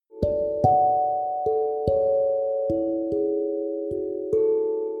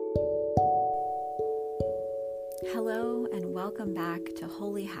welcome back to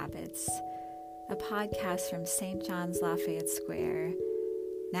Holy Habits, a podcast from St. John's Lafayette Square,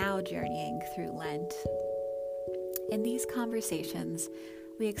 now journeying through Lent. In these conversations,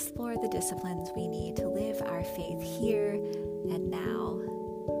 we explore the disciplines we need to live our faith here and now.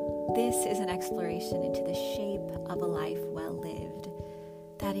 This is an exploration into the shape of a life well lived,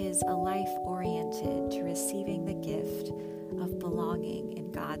 that is, a life oriented to receiving the gift of belonging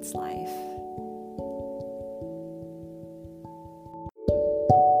in God's life.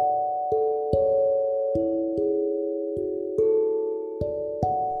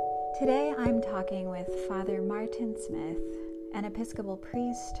 Today I'm talking with Father Martin Smith, an Episcopal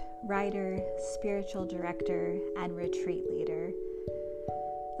priest, writer, spiritual director, and retreat leader.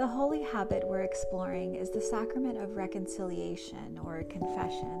 The holy habit we're exploring is the sacrament of reconciliation or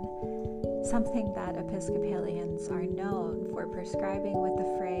confession, something that Episcopalians are known for prescribing with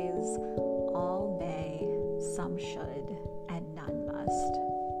the phrase, all may, some should, and none must.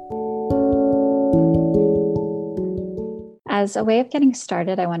 As a way of getting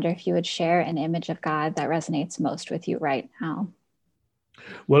started, I wonder if you would share an image of God that resonates most with you right now.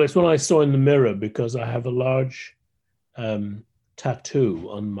 Well, it's one I saw in the mirror because I have a large tattoo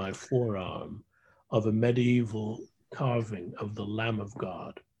on my forearm of a medieval carving of the Lamb of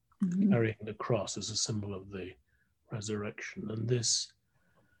God, carrying the cross as a symbol of the resurrection. And this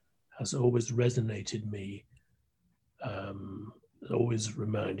has always resonated me, always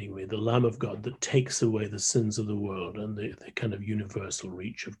reminding me, the Lamb of God that takes away the sins of the world, and the kind of universal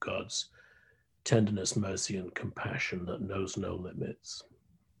reach of God's tenderness, mercy, and compassion that knows no limits.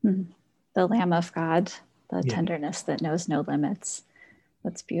 The Lamb of God, the tenderness that knows no limits.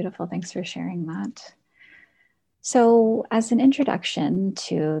 That's beautiful. Thanks for sharing that. So as an introduction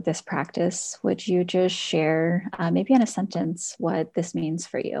to this practice, would you just share, maybe in a sentence, what this means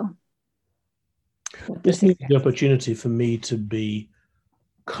for you? This means the opportunity for me to be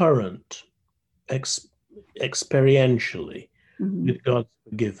current, experientially, with God's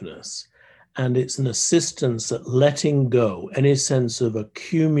forgiveness. And it's an assistance at letting go any sense of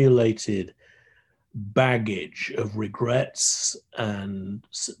accumulated baggage of regrets and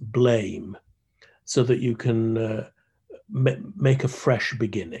blame, so that you can make a fresh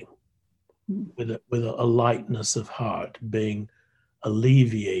beginning with a lightness of heart, being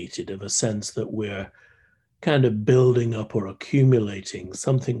alleviated of a sense that we're kind of building up or accumulating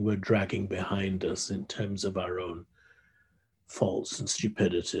something we're dragging behind us in terms of our own faults and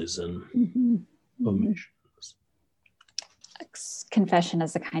stupidities and omissions. Confession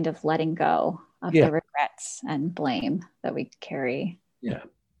is a kind of letting go of the regrets and blame that we carry. Yeah.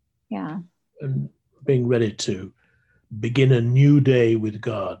 And being ready to begin a new day with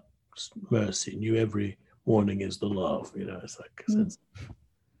God's mercy. New every morning is the love. It's like a sense of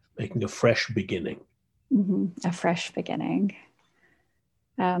making a fresh beginning. A fresh beginning.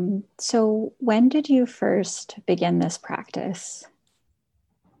 So when did you first begin this practice?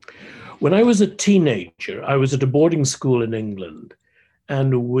 When I was a teenager, I was at a boarding school in England,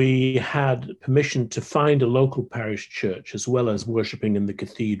 and we had permission to find a local parish church as well as worshipping in the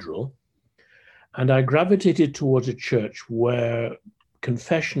cathedral. And I gravitated towards a church where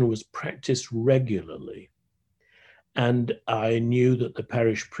confession was practiced regularly. And I knew that the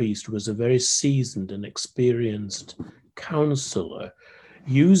parish priest was a very seasoned and experienced counselor,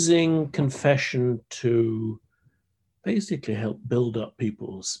 using confession to basically help build up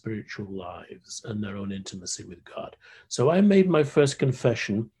people's spiritual lives and their own intimacy with God. So I made my first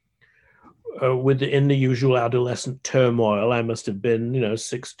confession in the usual adolescent turmoil. I must have been,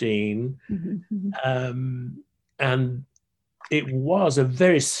 16. And it was a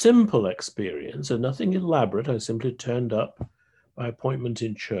very simple experience, and nothing elaborate. I simply turned up by appointment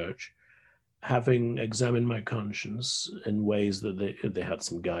in church, having examined my conscience in ways that they had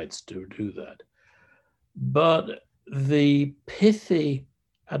some guides to do that. But the pithy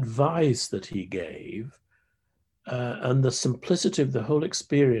advice that he gave and the simplicity of the whole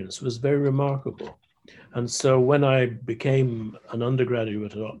experience was very remarkable. And so when I became an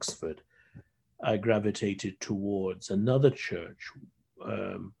undergraduate at Oxford, I gravitated towards another church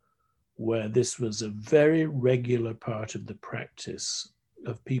where this was a very regular part of the practice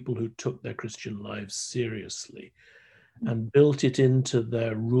of people who took their Christian lives seriously and built it into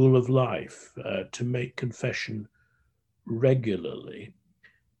their rule of life to make confession regularly,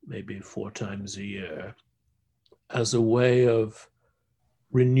 maybe 4 times a year, as a way of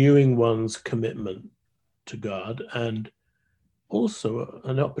renewing one's commitment to God, and also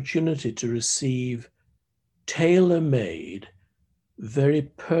an opportunity to receive tailor-made, very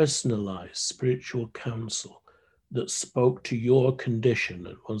personalized spiritual counsel that spoke to your condition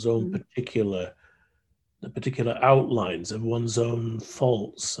and one's own particular the particular outlines of one's own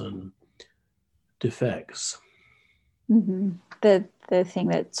faults and defects. Mm-hmm. The thing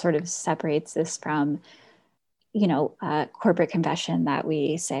that sort of separates this from, corporate confession that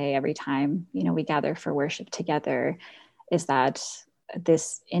we say every time, we gather for worship together, is that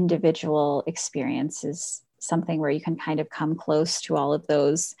this individual experience is something where you can kind of come close to all of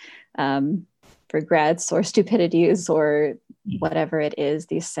those regrets or stupidities or whatever it is,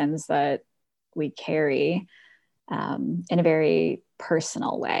 these sins that we carry in a very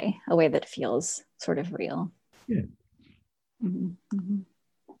personal way, a way that feels sort of real. Yeah. Mm-hmm. Mm-hmm.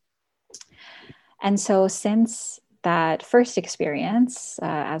 And so since that first experience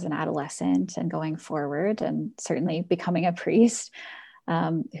as an adolescent and going forward, and certainly becoming a priest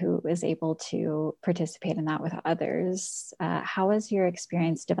who is able to participate in that with others, how has your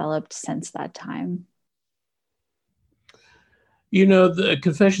experience developed since that time? The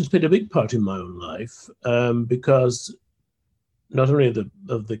confession's played a big part in my own life because not only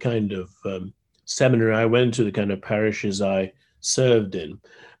of the kind of seminary I went to, the kind of parishes I served in,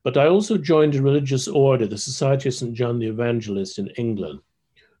 but I also joined a religious order, the Society of St. John the Evangelist in England,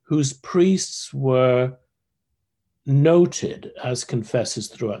 whose priests were noted as confessors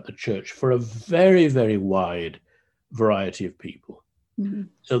throughout the church for a very, very wide variety of people. Mm-hmm.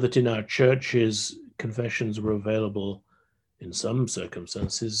 So that in our churches, confessions were available in some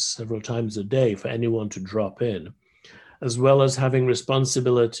circumstances several times a day for anyone to drop in, as well as having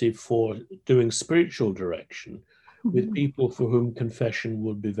responsibility for doing spiritual direction with people for whom confession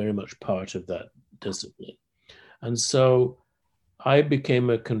would be very much part of that discipline. And so I became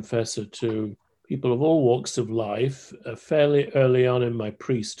a confessor to people of all walks of life fairly early on in my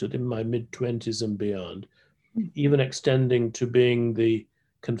priesthood, in my mid-20s and beyond, even extending to being the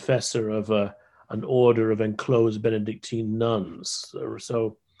confessor of an order of enclosed Benedictine nuns.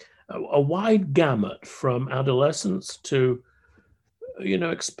 So a wide gamut from adolescents to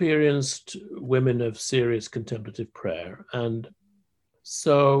experienced women of serious contemplative prayer. And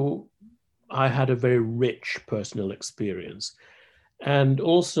so I had a very rich personal experience. And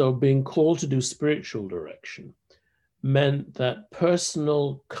also being called to do spiritual direction meant that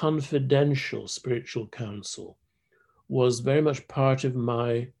personal, confidential spiritual counsel was very much part of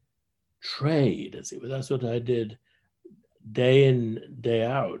my trade, as it was. That's what I did day in, day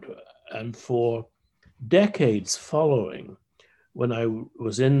out. And for decades following, when I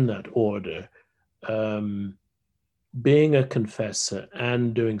was in that order, being a confessor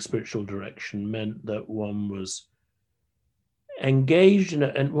and doing spiritual direction meant that one was engaged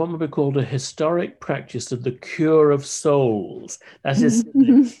in what would be called a historic practice of the cure of souls. That is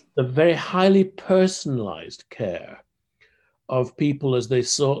the very highly personalized care of people as they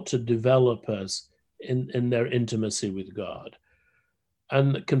sought to develop us in their intimacy with God.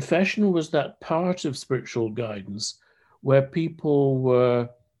 And confession was that part of spiritual guidance where people were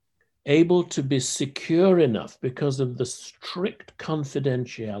able to be secure enough because of the strict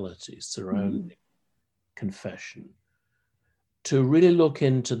confidentiality surrounding confession to really look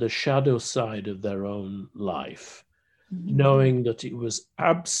into the shadow side of their own life, knowing that it was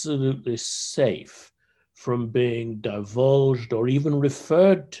absolutely safe from being divulged or even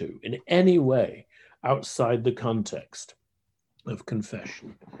referred to in any way outside the context of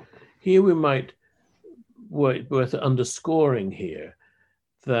confession. Here we might, worth underscoring here,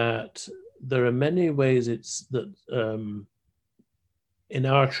 that there are many ways it's that in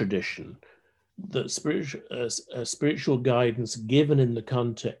our tradition, that spiritual guidance given in the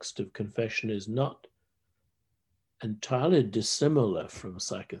context of confession is not entirely dissimilar from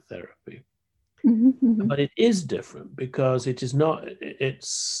psychotherapy. But it is different because it is not, it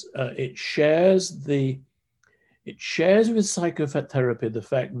shares with psychotherapy the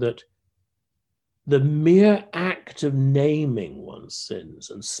fact that the mere act of naming one's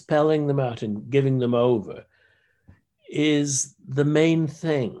sins and spelling them out and giving them over is the main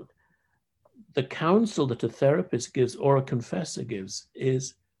thing. The counsel that a therapist gives or a confessor gives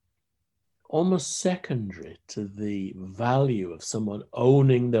is almost secondary to the value of someone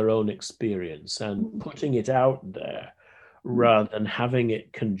owning their own experience and putting it out there rather than having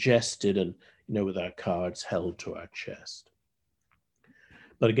it congested and, with our cards held to our chest.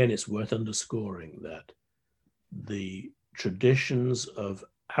 But again, it's worth underscoring that the traditions of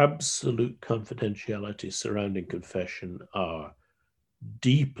absolute confidentiality surrounding confession are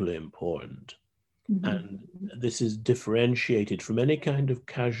deeply important. And this is differentiated from any kind of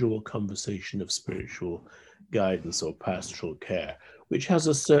casual conversation of spiritual guidance or pastoral care, which has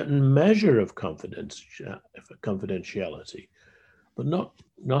a certain measure of confidentiality, but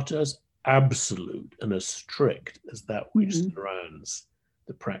not as absolute and as strict as that which surrounds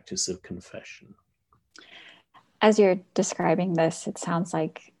the practice of confession. As you're describing this, it sounds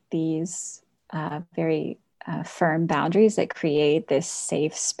like these very firm boundaries that create this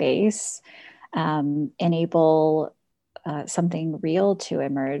safe space enable something real to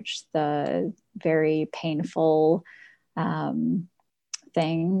emerge. The very painful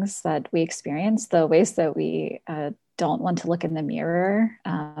things that we experience, the ways that we don't want to look in the mirror,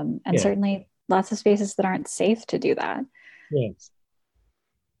 and Yeah. certainly lots of spaces that aren't safe to do that. Yes.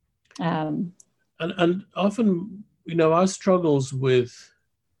 And often, our struggles with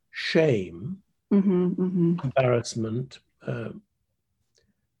shame, embarrassment,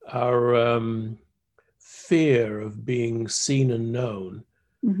 our fear of being seen and known.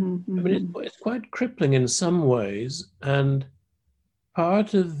 I mean, it's quite crippling in some ways. And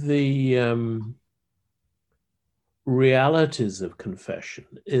part of the realities of confession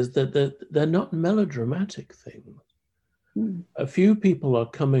is that they're not melodramatic things. A few people are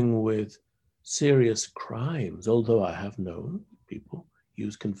coming with serious crimes, although I have known people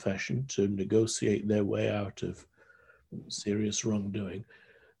use confession to negotiate their way out of serious wrongdoing.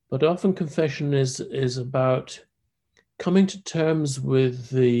 But often confession is about coming to terms with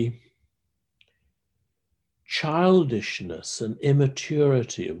the childishness and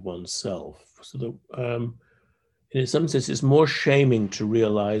immaturity of oneself. So that in some sense, it's more shaming to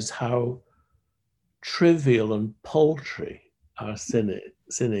realize how trivial and paltry our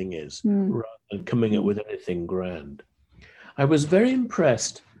sinning is, rather than coming up with anything grand. I was very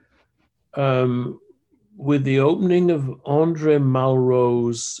impressed with the opening of Andre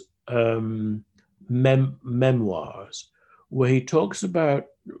Malraux's memoirs, where he talks about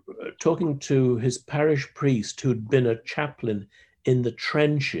talking to his parish priest who'd been a chaplain in the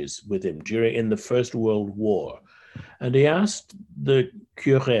trenches with him in the First World War. And he asked the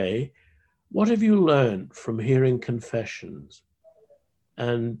curé, "What have you learned from hearing confessions?"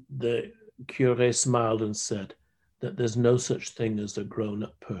 And the curé smiled and said that there's no such thing as a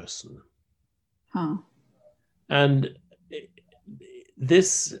grown-up person. And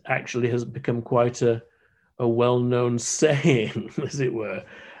this actually has become quite a well-known saying, as it were,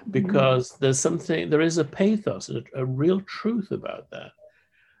 because there is a pathos, a real truth about that.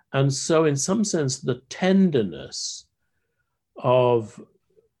 And so in some sense, the tenderness of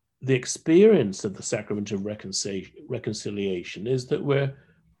the experience of the sacrament of reconciliation is that we're,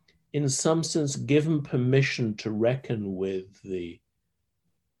 in some sense, given permission to reckon with the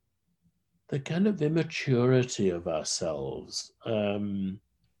kind of immaturity of ourselves.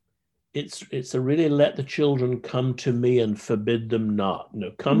 It's a really let the children come to me and forbid them not.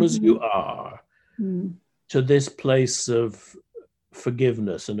 Come as you are to this place of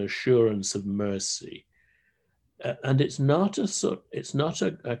forgiveness and assurance of mercy. And it's not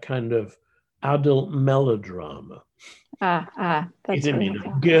a kind of adult melodrama. That's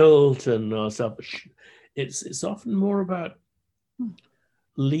guilt and stuff. It's often more about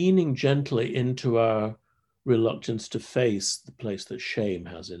leaning gently into our reluctance to face the place that shame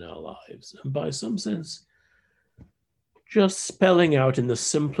has in our lives, and by some sense, just spelling out in the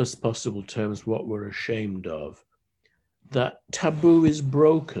simplest possible terms what we're ashamed of. That taboo is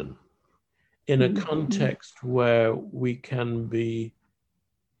broken in a context where we can be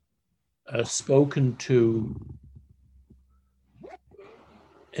spoken to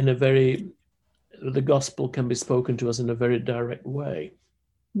the gospel can be spoken to us in a very direct way,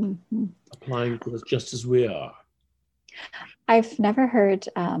 applying to us just as we are. I've never heard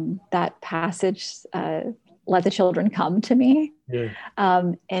that passage, let the children come to me.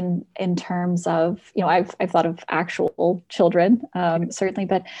 In terms of, I've thought of actual children, certainly,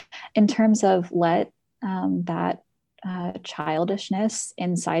 but in terms of let that childishness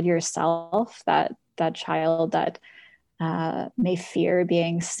inside yourself, that child that may fear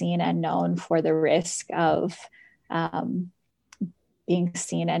being seen and known for the risk of being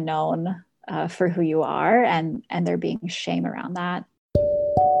seen and known for who you are, and there being shame around that.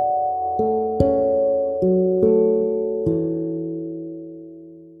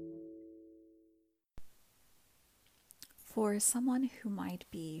 For someone who might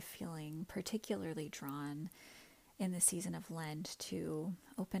be feeling particularly drawn in the season of Lent to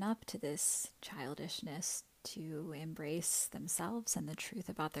open up to this childishness, to embrace themselves and the truth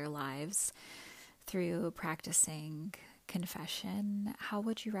about their lives through practicing confession, how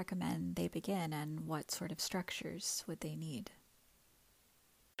would you recommend they begin, and what sort of structures would they need?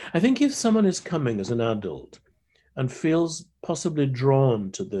 I think if someone is coming as an adult and feels possibly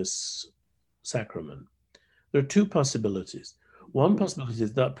drawn to this sacrament, there are two possibilities. One possibility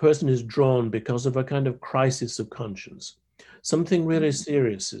is that person is drawn because of a kind of crisis of conscience. Something really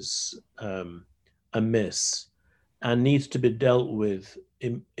serious is amiss, and needs to be dealt with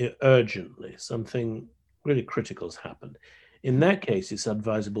urgently. Something really critical has happened. In that case, it's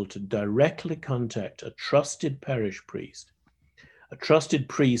advisable to directly contact a trusted parish priest. A trusted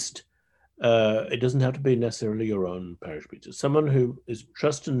priest, it doesn't have to be necessarily your own parish priest. It's someone who is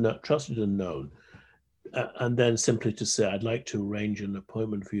trusted and known, and then simply to say, I'd like to arrange an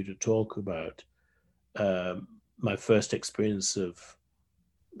appointment for you to talk about my first experience of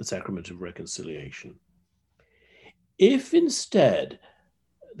the sacrament of reconciliation. If instead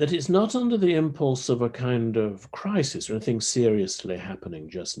that it's not under the impulse of a kind of crisis or anything seriously happening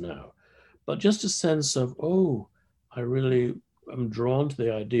just now, but just a sense of, oh, I really am drawn to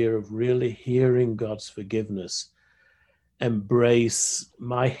the idea of really hearing God's forgiveness, embrace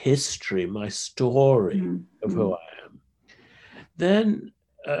my history, my story of who I am, then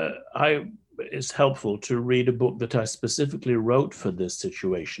it's helpful to read a book that I specifically wrote for this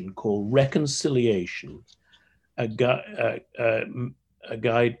situation called Reconciliation, a guide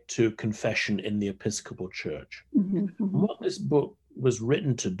to confession in the Episcopal Church. What this book was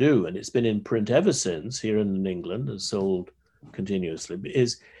written to do, and it's been in print ever since here in England and sold continuously,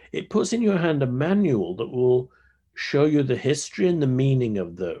 is it puts in your hand a manual that will show you the history and the meaning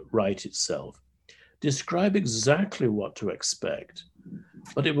of the rite itself, describe exactly what to expect,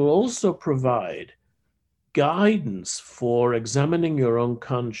 but it will also provide guidance for examining your own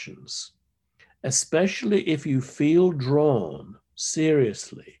conscience, especially if you feel drawn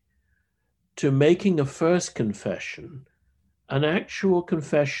seriously to making a first confession, an actual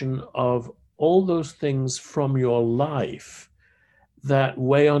confession of all those things from your life that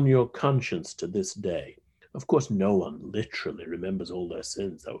weigh on your conscience to this day. Of course, no one literally remembers all their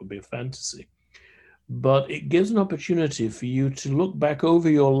sins. That would be a fantasy. But it gives an opportunity for you to look back over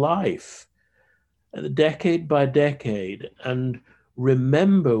your life, decade by decade, and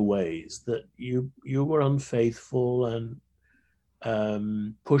remember ways that you were unfaithful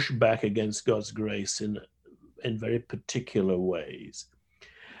and push back against God's grace in very particular ways.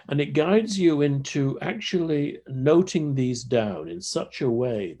 And it guides you into actually noting these down in such a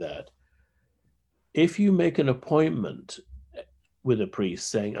way that if you make an appointment with a priest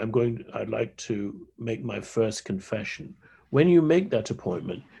saying, I'd like to make my first confession, when you make that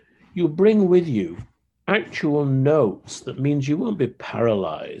appointment, you bring with you actual notes. That means you won't be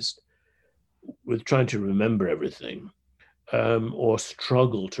paralyzed with trying to remember everything or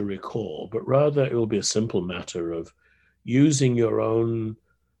struggle to recall, but rather it will be a simple matter of using your own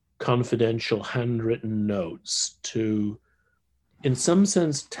confidential handwritten notes to, in some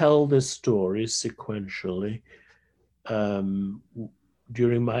sense, tell this story sequentially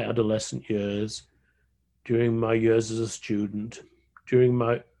during my adolescent years, during my years as a student, during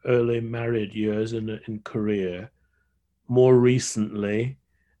my early married years in career, more recently,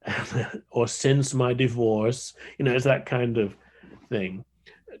 or since my divorce, it's that kind of thing.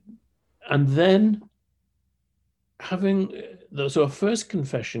 And then so a first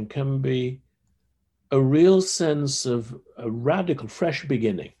confession can be a real sense of a radical, fresh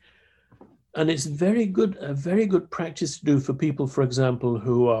beginning. And it's a very good practice to do for people, for example,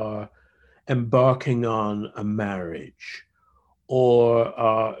 who are embarking on a marriage or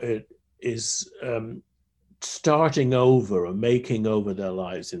starting over or making over their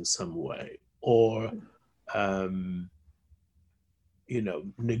lives in some way, or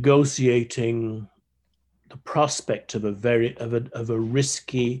negotiating the prospect of a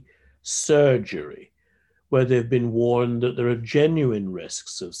risky surgery where they've been warned that there are genuine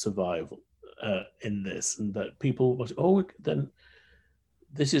risks of survival in this, and that people will say, then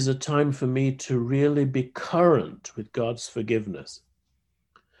this is a time for me to really be current with God's forgiveness.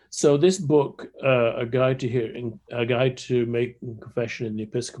 So this book, a guide to making confession in the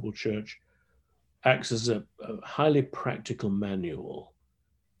Episcopal Church, acts as a highly practical manual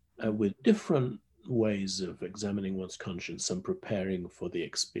with different ways of examining one's conscience and preparing for the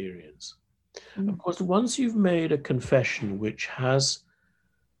experience. Of course, once you've made a confession which has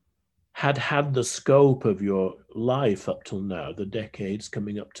had the scope of your life up till now, the decades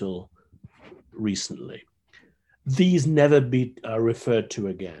coming up till recently, these never are referred to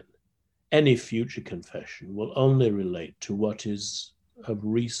again. Any future confession will only relate to what is of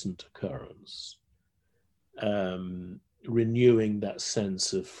recent occurrence, renewing that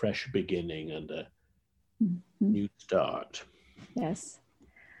sense of fresh beginning and a new start. Yes.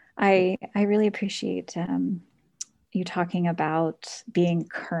 I really appreciate you talking about being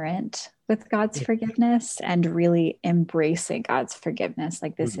current with God's forgiveness and really embracing God's forgiveness.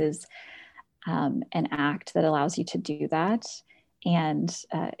 Like this is an act that allows you to do that. And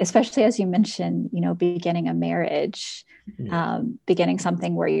especially as you mentioned, beginning a marriage, beginning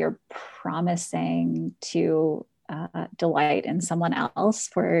something where you're promising to delight in someone else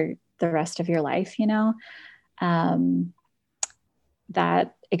for the rest of your life,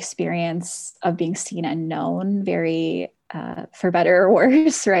 that experience of being seen and known very, for better or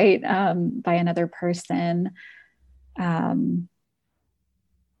worse, right, by another person.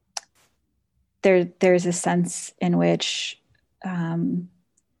 There's a sense in which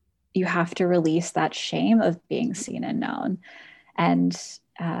you have to release that shame of being seen and known, and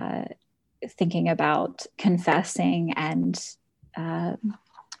thinking about confessing and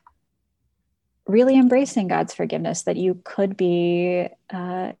really embracing God's forgiveness, that you could be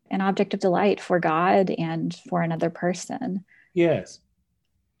an object of delight for God and for another person. Yes.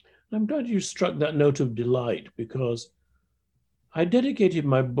 I'm glad you struck that note of delight, because I dedicated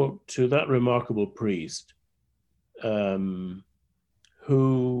my book to that remarkable priest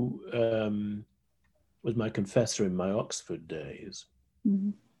who was my confessor in my Oxford days. Mm-hmm.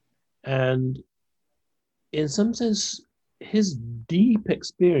 And in some sense, his deep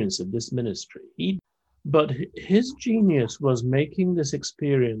experience of this ministry, but his genius was making this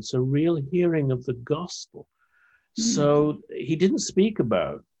experience a real hearing of the gospel. Mm-hmm. So he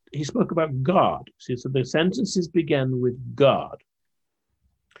spoke about God. See, so the sentences began with God.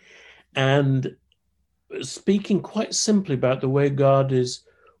 And speaking quite simply about the way God is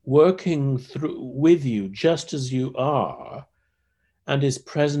working with you just as you are, and is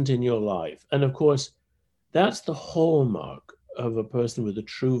present in your life. And of course, that's the hallmark of a person with a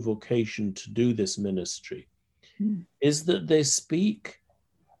true vocation to do this ministry, is that they speak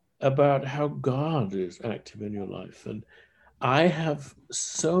about how God is active in your life. And I have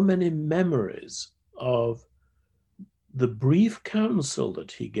so many memories of the brief counsel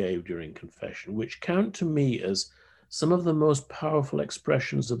that he gave during confession, which count to me as some of the most powerful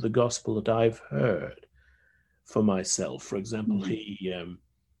expressions of the gospel that I've heard for myself. For example, mm-hmm.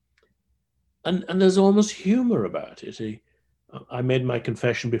 And there's almost humor about it. I made my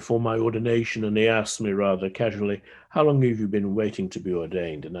confession before my ordination, and he asked me rather casually, "How long have you been waiting to be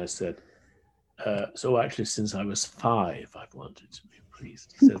ordained?" And I said, "So actually, since I was 5, I've wanted to be a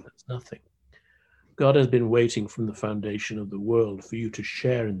priest." He said, "That's nothing. God has been waiting from the foundation of the world for you to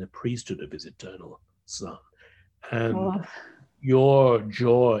share in the priesthood of his eternal Son. And your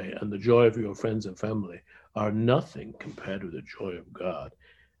joy and the joy of your friends and family are nothing compared with the joy of God.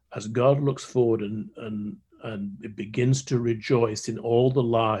 As God looks forward and it begins to rejoice in all the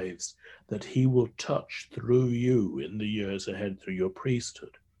lives that he will touch through you in the years ahead through your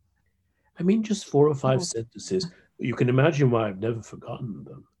priesthood." I mean, just 4 or 5 sentences. You can imagine why I've never forgotten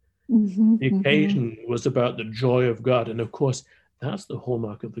them. Mm-hmm, the occasion was about the joy of God. And of course, that's the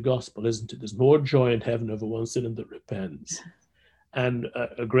hallmark of the gospel, isn't it? There's more joy in heaven over one sinner that repents. And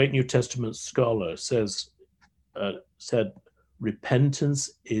a great New Testament scholar said, repentance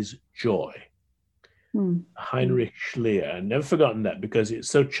is joy. Heinrich Schleyer. I've never forgotten that, because it's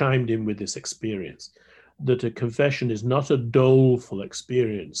so chimed in with this experience, that a confession is not a doleful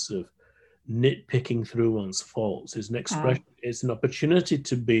experience of nitpicking through one's faults. It's an expression, it's an opportunity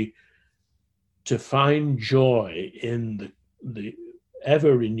to find joy in the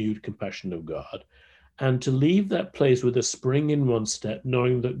ever-renewed compassion of God, and to leave that place with a spring in one's step,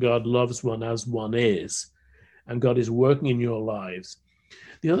 knowing that God loves one as one is, and God is working in your lives.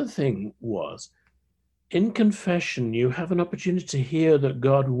 The other thing was, in confession, you have an opportunity to hear that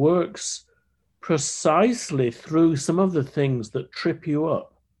God works precisely through some of the things that trip you up.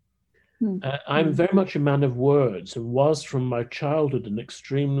 I'm very much a man of words, and was from my childhood an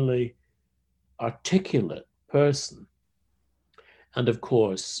extremely articulate person. And of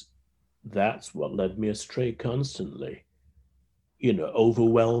course, that's what led me astray constantly.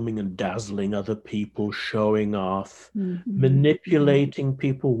 Overwhelming and dazzling other people, showing off, manipulating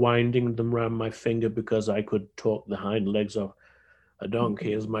people, winding them around my finger because I could talk the hind legs off a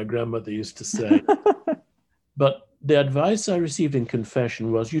donkey, as my grandmother used to say. But the advice I received in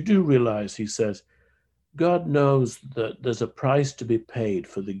confession was, you do realize, he says, God knows that there's a price to be paid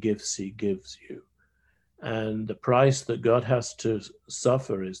for the gifts he gives you. And the price that God has to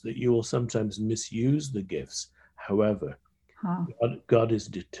suffer is that you will sometimes misuse the gifts. However, God is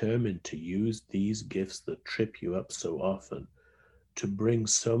determined to use these gifts that trip you up so often to bring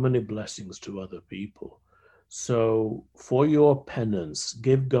so many blessings to other people. So for your penance,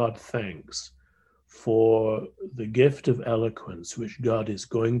 give God thanks for the gift of eloquence, which God is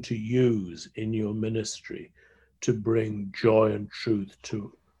going to use in your ministry to bring joy and truth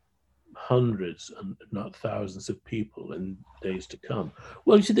to hundreds and not thousands of people in days to come.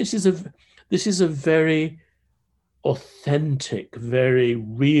 Well, you see, this is a very authentic, very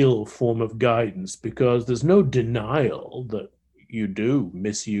real form of guidance, because there's no denial that you do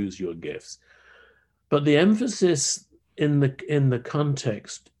misuse your gifts. But the emphasis in the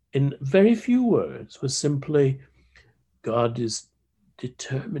context, in very few words, was simply God is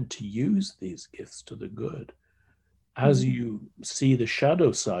determined to use these gifts to the good. As you see the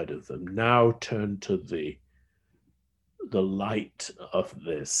shadow side of them, now turn to the light of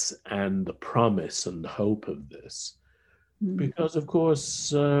this and the promise and the hope of this. Because, of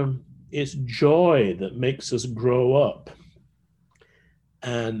course, it's joy that makes us grow up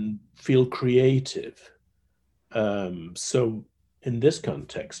and feel creative. So in this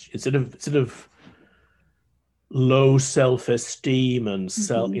context, instead of low self-esteem and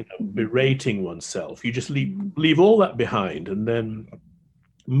berating oneself, you just leave all that behind and then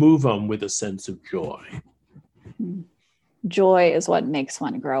move on with a sense of joy. Joy is what makes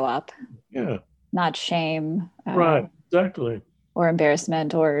one grow up. Yeah. Not shame. Right, exactly. Or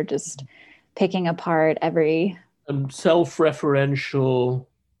embarrassment, or just picking apart every... And self-referential,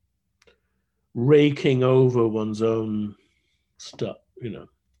 raking over one's own stuff, I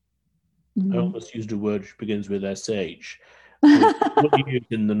almost used a word which begins with SH. What you use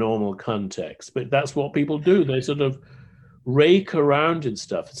in the normal context, but that's what people do. They sort of rake around in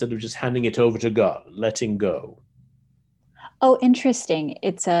stuff instead of just handing it over to God, letting go. Oh, interesting.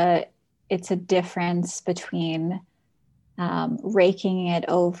 It's a difference between raking it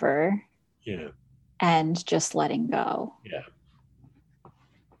over, and just letting go.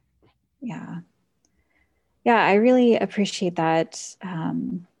 Yeah, I really appreciate that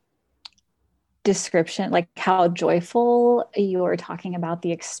description, like how joyful you're talking about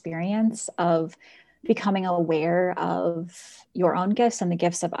the experience of becoming aware of your own gifts and the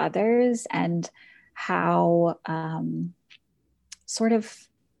gifts of others, and how sort of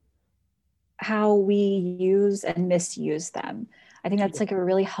how we use and misuse them. I think that's like a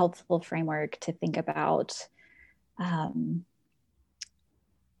really helpful framework to think about. I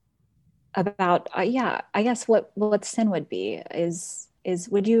guess what sin would be is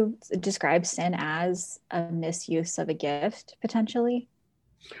would you describe sin as a misuse of a gift potentially?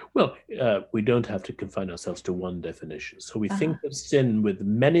 Well, we don't have to confine ourselves to one definition. So we think of sin with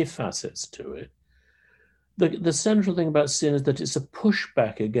many facets to it. The central thing about sin is that it's a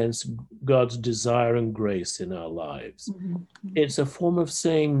pushback against God's desire and grace in our lives. It's a form of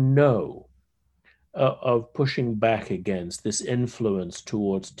saying no, of pushing back against this influence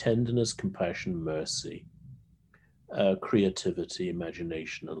towards tenderness, compassion, mercy, creativity,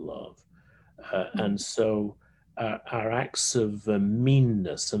 imagination, and love. And so our acts of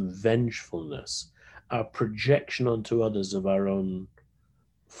meanness and vengefulness, our projection onto others of our own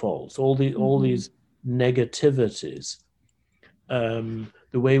faults, all these negativities, the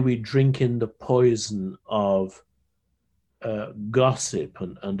way we drink in the poison of gossip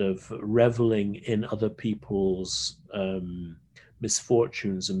and of reveling in other people's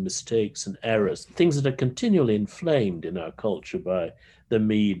misfortunes and mistakes and errors, things that are continually inflamed in our culture by the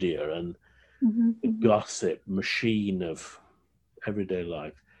media and the gossip machine of everyday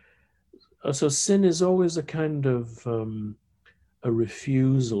life. So sin is always a kind of a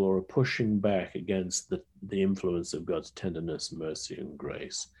refusal or a pushing back against the influence of God's tenderness, mercy, and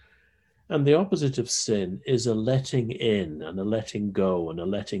grace. And the opposite of sin is a letting in and a letting go and a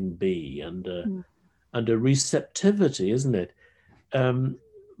letting be and a receptivity, isn't it?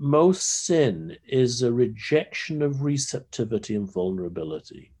 Most sin is a rejection of receptivity and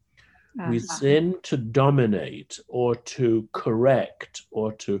vulnerability. We sin to dominate or to correct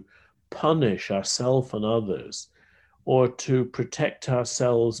or to punish ourselves and others, or to protect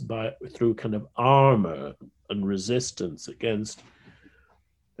ourselves through kind of armor and resistance against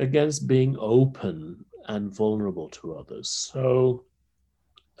being open and vulnerable to others. So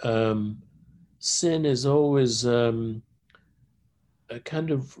sin is always a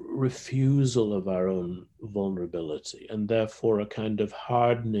kind of refusal of our own vulnerability, and therefore a kind of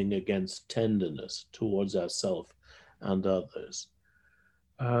hardening against tenderness towards ourselves and others.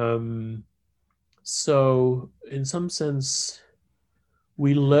 So in some sense,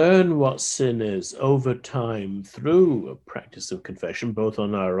 we learn what sin is over time through a practice of confession, both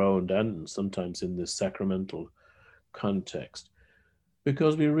on our own and sometimes in this sacramental context,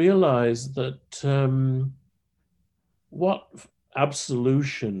 because we realize that what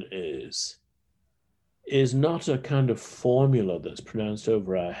absolution is not a kind of formula that's pronounced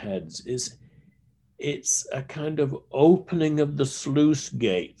over our heads. It's a kind of opening of the sluice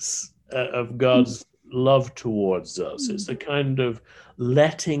gates of God's love towards us. It's a kind of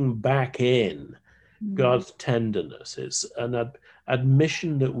letting back in God's tenderness. It's an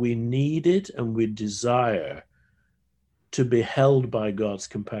admission that we need it and we desire to be held by God's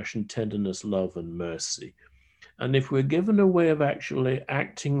compassion, tenderness, love, and mercy. And if we're given a way of actually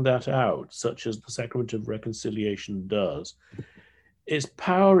acting that out, such as the Sacrament of Reconciliation does, its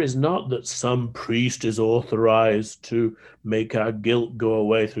power is not that some priest is authorized to make our guilt go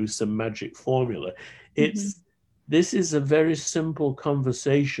away through some magic formula. This is a very simple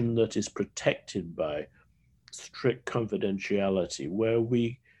conversation that is protected by strict confidentiality, where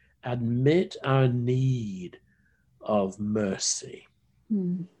we admit our need of mercy.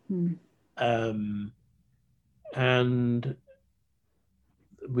 And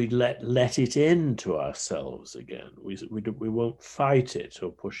we let it into ourselves again. We won't fight it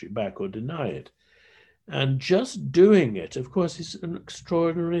or push it back or deny it. And just doing it, of course, is an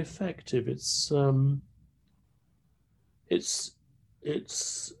extraordinarily effective. It's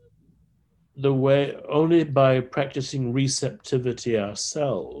the way, only by practicing receptivity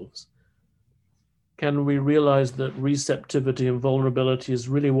ourselves can we realize that receptivity and vulnerability is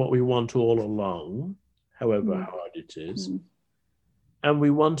really what we want all along, however hard it is. And we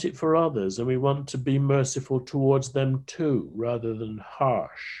want it for others, and we want to be merciful towards them too, rather than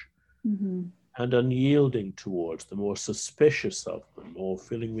harsh and unyielding towards them, or suspicious of them, or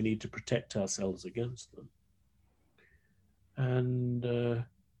feeling we need to protect ourselves against them. And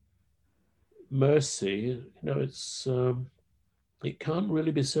mercy, it can't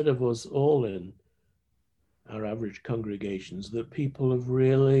really be said of us all in our average congregations that people have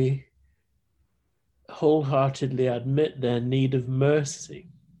really wholeheartedly admit their need of mercy.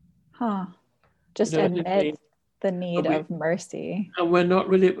 Just admit the need of mercy. And we're not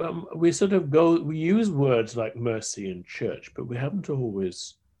really, we use words like mercy in church, but we haven't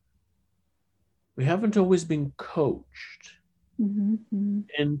always been coached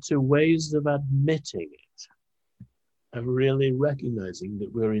into ways of admitting it, of really recognizing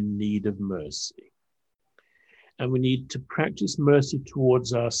that we're in need of mercy. And we need to practice mercy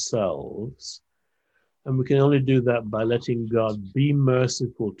towards ourselves. And we can only do that by letting God be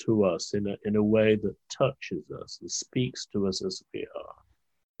merciful to us in a way that touches us and speaks to us as we are.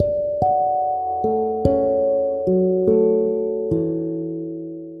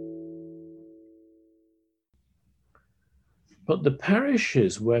 But the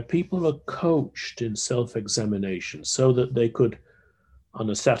parishes where people are coached in self-examination so that they could, on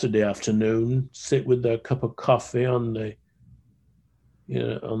a Saturday afternoon, sit with their cup of coffee on the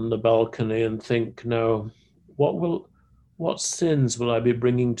balcony and think, now, what sins will I be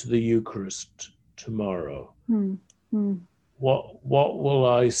bringing to the Eucharist tomorrow? What will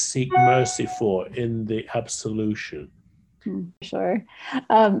I seek mercy for in the absolution? Sure.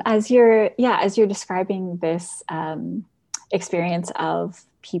 As you're describing this experience of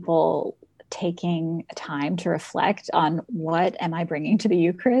people taking time to reflect on what am I bringing to the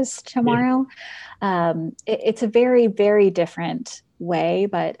Eucharist tomorrow, it's a very, very different way,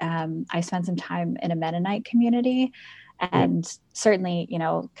 but I spent some time in a Mennonite community, and certainly,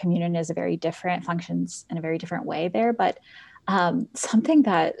 communion is functions in a very different way there. But something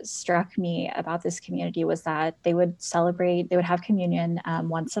that struck me about this community was that they would have communion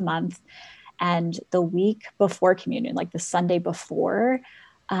once a month, and the week before communion, like the Sunday before,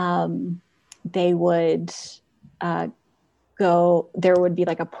 they would there would be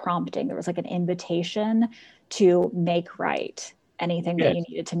like a prompting. There was like an invitation to make right anything that you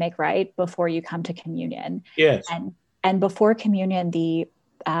needed to make right before you come to communion. Yes. And before communion,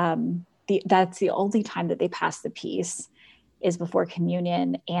 that's the only time that they pass the peace is before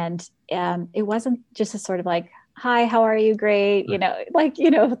communion. And it wasn't just a sort of like, hi, how are you? Great.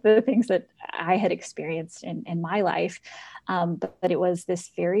 The things that I had experienced in my life. But it was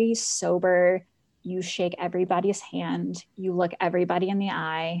this very sober, you shake everybody's hand, you look everybody in the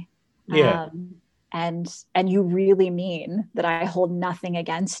eye. And you really mean that I hold nothing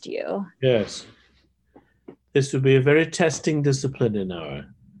against you. Yes. This would be a very testing discipline in our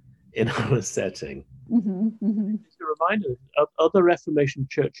setting. It's a reminder that other Reformation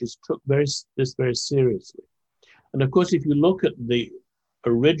churches took this very seriously. And of course, if you look at the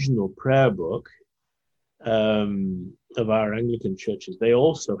original prayer book of our Anglican churches, they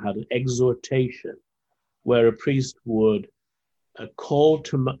also had an exhortation where a priest would call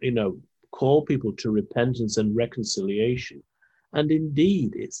people to repentance and reconciliation. And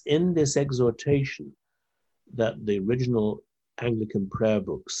indeed, it's in this exhortation that the original Anglican prayer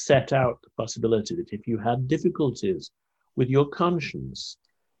book set out the possibility that if you had difficulties with your conscience,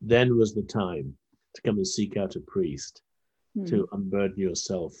 then was the time to come and seek out a priest, to unburden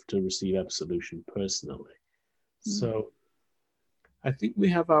yourself, to receive absolution personally. So I think we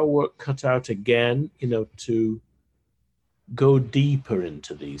have our work cut out again, to go deeper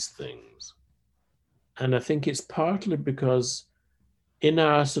into these things. And I think it's partly because in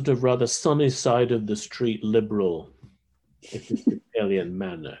our sort of rather sunny side of the street liberal Episcopalian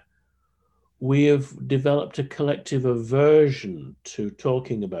manner, we have developed a collective aversion to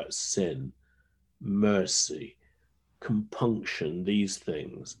talking about sin, mercy, compunction, these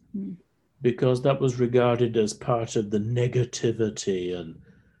things, because that was regarded as part of the negativity and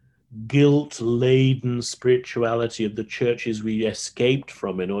guilt-laden spirituality of the churches we escaped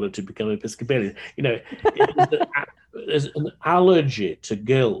from in order to become Episcopalian. You know, there's an allergy to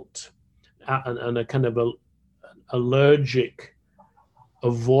guilt and a kind of allergic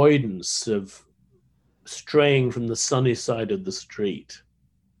avoidance of straying from the sunny side of the street.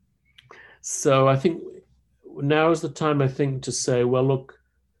 So I think now is the time, I think, to say, well, look,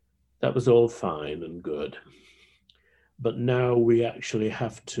 that was all fine and good, but now we actually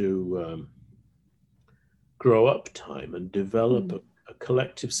have to grow up time and develop a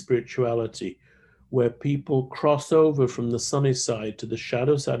collective spirituality where people cross over from the sunny side to the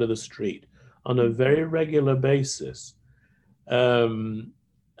shadow side of the street on a very regular basis, and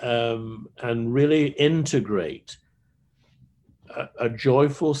really integrate a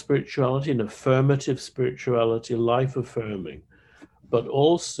joyful spirituality, an affirmative spirituality, life affirming, but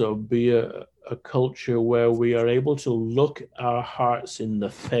also be a culture where we are able to look our hearts in the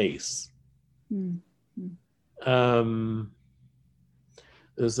face.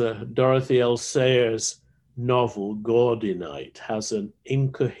 There's a Dorothy L. Sayers novel, Gaudy Night, has an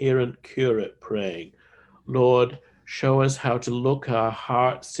incoherent curate praying, Lord, show us how to look our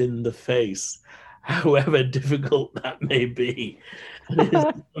hearts in the face, however difficult that may be.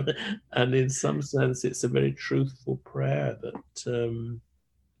 And in some sense, it's a very truthful prayer that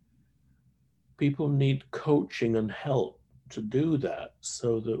people need coaching and help to do that,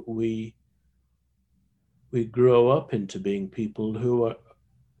 so that we grow up into being people who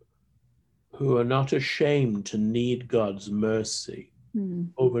are not ashamed to need God's mercy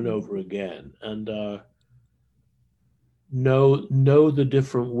over and over again, and know the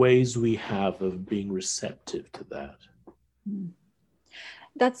different ways we have of being receptive to that.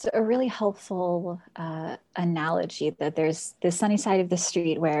 That's a really helpful analogy, that there's the sunny side of the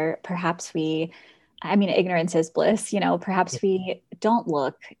street where perhaps ignorance is bliss, perhaps we don't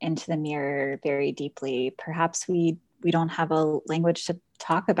look into the mirror very deeply. Perhaps we don't have a language to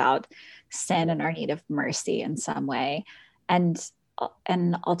talk about sin and our need of mercy in some way. And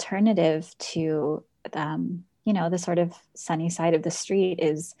an alternative to, the sort of sunny side of the street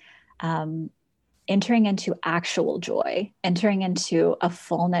is entering into actual joy, entering into a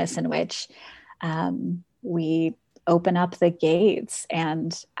fullness in which we open up the gates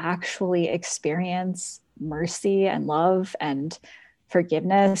and actually experience mercy and love and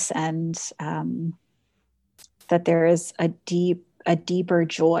forgiveness, and that there is a deeper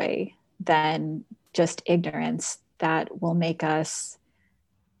joy than just ignorance that will make us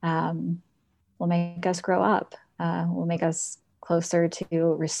grow up, will make us closer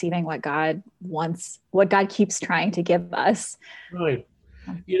to receiving what God wants, what God keeps trying to give us. Right.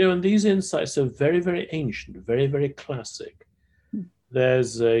 And these insights are very, very ancient, very, very classic.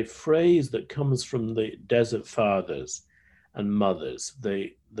 There's a phrase that comes from the Desert Fathers and Mothers,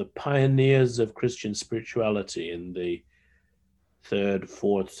 the pioneers of Christian spirituality in the 3rd,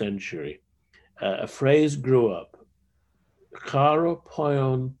 4th century. A phrase grew up, charo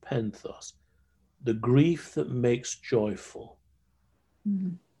poion penthos, the grief that makes joyful.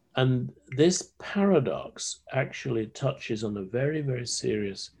 And this paradox actually touches on a very, very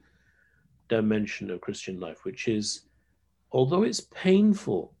serious dimension of Christian life, which is, although it's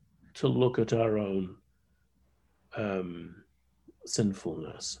painful to look at our own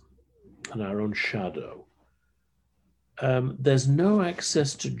sinfulness and our own shadow, there's no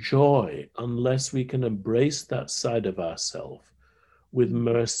access to joy unless we can embrace that side of ourselves with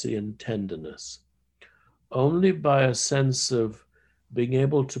mercy and tenderness. Only by a sense of being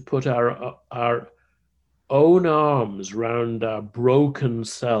able to put our own arms around our broken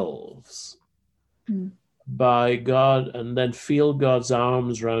selves by God, and then feel God's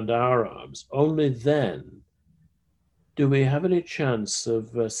arms around our arms, only then do we have any chance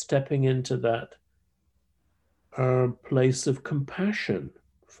of stepping into that place of compassion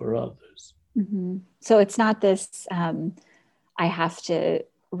for others. So it's not this, I have to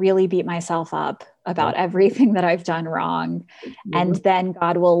really beat myself up about everything that I've done wrong, and then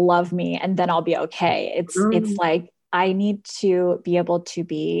God will love me and then I'll be okay. It's like, I need to be able to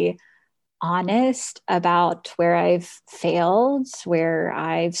be honest about where I've failed, where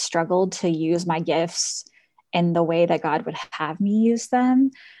I've struggled to use my gifts in the way that God would have me use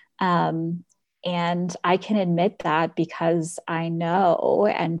them. And I can admit that because I know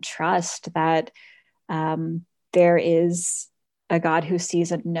and trust that there is a God who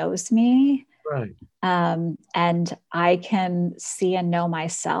sees and knows me. Right. And I can see and know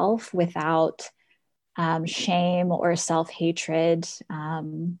myself without shame or self-hatred,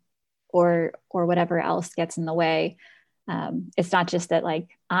 or whatever else gets in the way. It's not just that like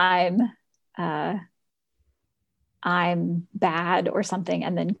I'm bad or something,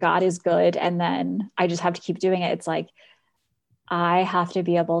 and then God is good, and then I just have to keep doing it. It's like I have to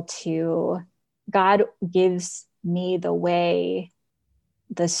be able to, God gives me the way,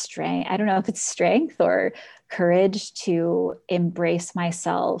 the strength, I don't know if it's strength or courage to embrace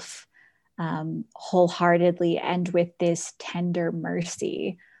myself wholeheartedly and with this tender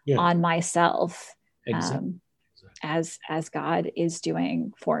mercy on myself, Exactly. as God is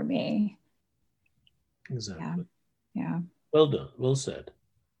doing for me. Exactly. Yeah. Well done. Well said.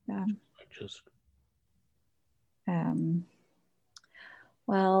 Yeah. Just.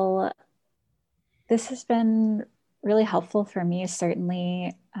 Well, this has been really helpful for me,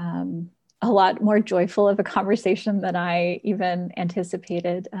 certainly a lot more joyful of a conversation than I even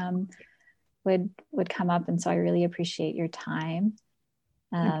anticipated would come up. And so I really appreciate your time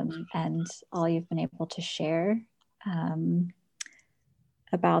and all you've been able to share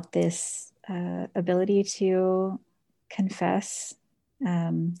about this ability to confess,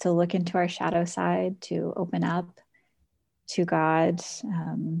 to look into our shadow side, to open up to God,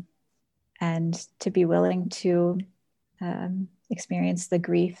 and to be willing to experience the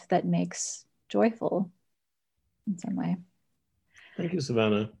grief that makes joyful in some way. Thank you,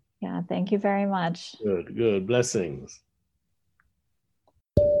 Savannah. Yeah, thank you very much. Good. Blessings.